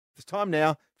It's time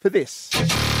now for this.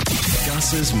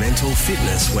 Gus's Mental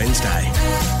Fitness Wednesday.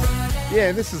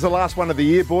 Yeah, this is the last one of the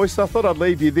year, boys, so I thought I'd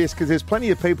leave you this because there's plenty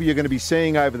of people you're going to be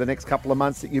seeing over the next couple of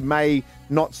months that you may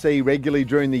not see regularly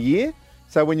during the year.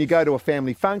 So when you go to a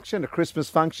family function, a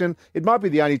Christmas function, it might be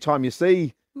the only time you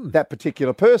see that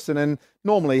particular person, and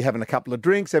normally having a couple of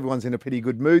drinks, everyone's in a pretty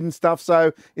good mood and stuff,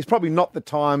 so it's probably not the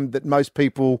time that most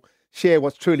people share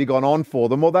what's truly gone on for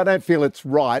them, or they don't feel it's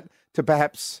right to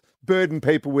perhaps burden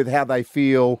people with how they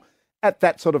feel at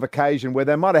that sort of occasion where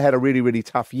they might have had a really, really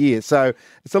tough year. So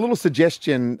it's a little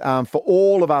suggestion for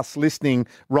all of us listening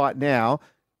right now.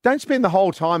 Don't spend the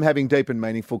whole time having deep and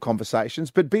meaningful conversations,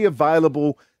 but be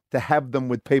available to have them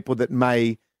with people that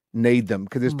may need them,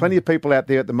 because there's plenty of people out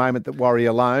there at the moment that worry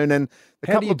alone. And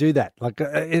how do you do that? Like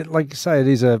say it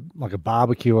is a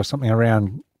barbecue or something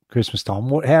around Christmas time.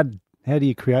 How do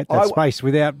you create that space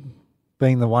without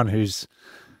being the one who's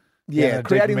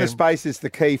creating the space is the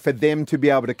key for them to be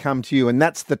able to come to you. And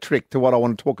that's the trick to what I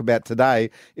want to talk about today,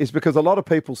 is because a lot of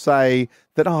people say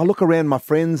that, I look around my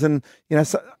friends and,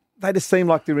 so they just seem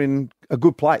like they're in a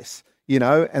good place,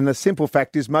 and the simple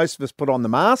fact is most of us put on the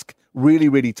mask really,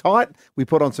 really tight. We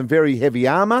put on some very heavy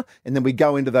armor, and then we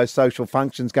go into those social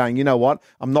functions going, you know what,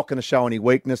 I'm not going to show any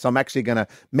weakness. I'm actually going to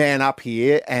man up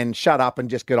here and shut up and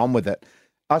just get on with it.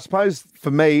 I suppose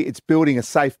for me, it's building a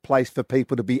safe place for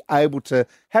people to be able to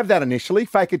have that initially,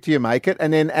 fake it till you make it.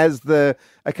 And then as the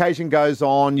occasion goes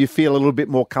on, you feel a little bit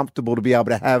more comfortable to be able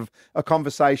to have a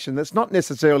conversation that's not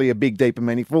necessarily a big, deep and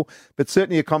meaningful, but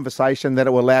certainly a conversation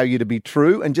that will allow you to be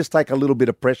true and just take a little bit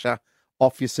of pressure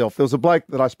off yourself. There was a bloke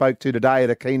that I spoke to today at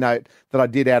a keynote that I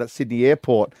did out at Sydney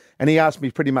Airport, and he asked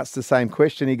me pretty much the same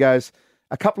question. He goes,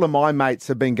 a couple of my mates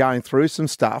have been going through some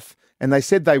stuff, and they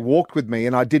said they walked with me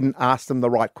and I didn't ask them the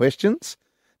right questions.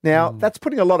 Now, that's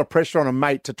putting a lot of pressure on a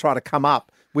mate to try to come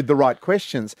up with the right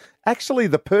questions. Actually,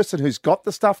 the person who's got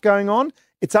the stuff going on,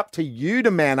 it's up to you to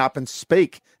man up and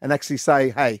speak and actually say,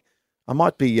 hey, I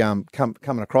might be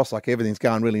coming across like everything's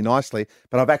going really nicely,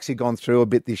 but I've actually gone through a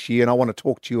bit this year and I want to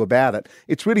talk to you about it.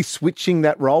 It's really switching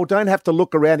that role. Don't have to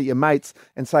look around at your mates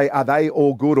and say, are they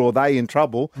all good or are they in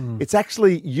trouble? It's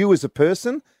actually you as a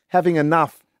person having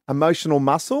enough emotional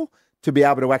muscle to be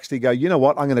able to actually go, you know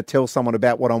what, I'm going to tell someone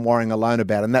about what I'm worrying alone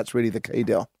about. And that's really the key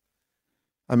deal.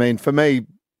 I mean, for me,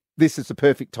 this is the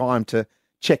perfect time to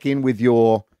check in with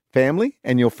your family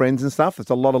and your friends and stuff. There's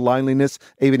a lot of loneliness,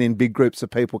 even in big groups of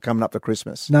people coming up for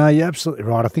Christmas. No, you're absolutely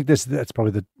right. I think that's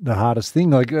probably the hardest thing.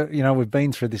 Like, we've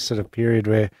been through this sort of period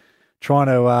where trying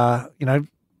to,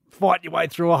 fight your way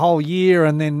through a whole year,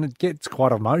 and then it gets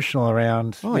quite emotional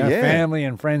around family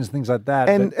and friends, things like that.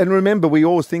 And remember, we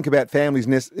always think about families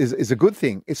is a good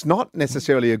thing. It's not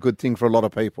necessarily a good thing for a lot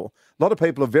of people. A lot of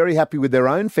people are very happy with their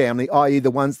own family, i.e.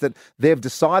 the ones that they've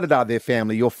decided are their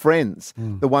family, your friends,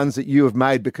 the ones that you have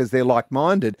made because they're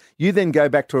like-minded. You then go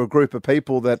back to a group of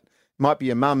people that might be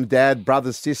your mum, dad,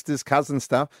 brothers, sisters, cousins,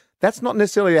 stuff. That's not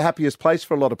necessarily the happiest place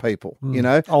for a lot of people,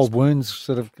 Old wounds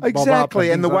sort of exactly,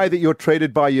 and the way that you're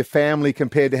treated by your family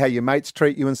compared to how your mates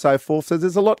treat you and so forth. So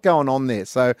there's a lot going on there.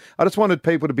 So I just wanted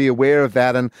people to be aware of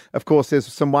that. And, of course,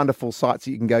 there's some wonderful sites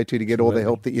that you can go to get all the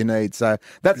help that you need. So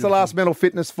that's the last Mental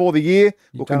Fitness for the year.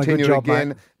 We'll continue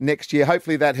again next year.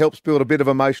 Hopefully that helps build a bit of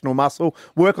emotional muscle.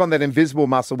 Work on that invisible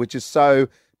muscle, which is so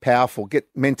powerful. Get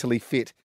mentally fit.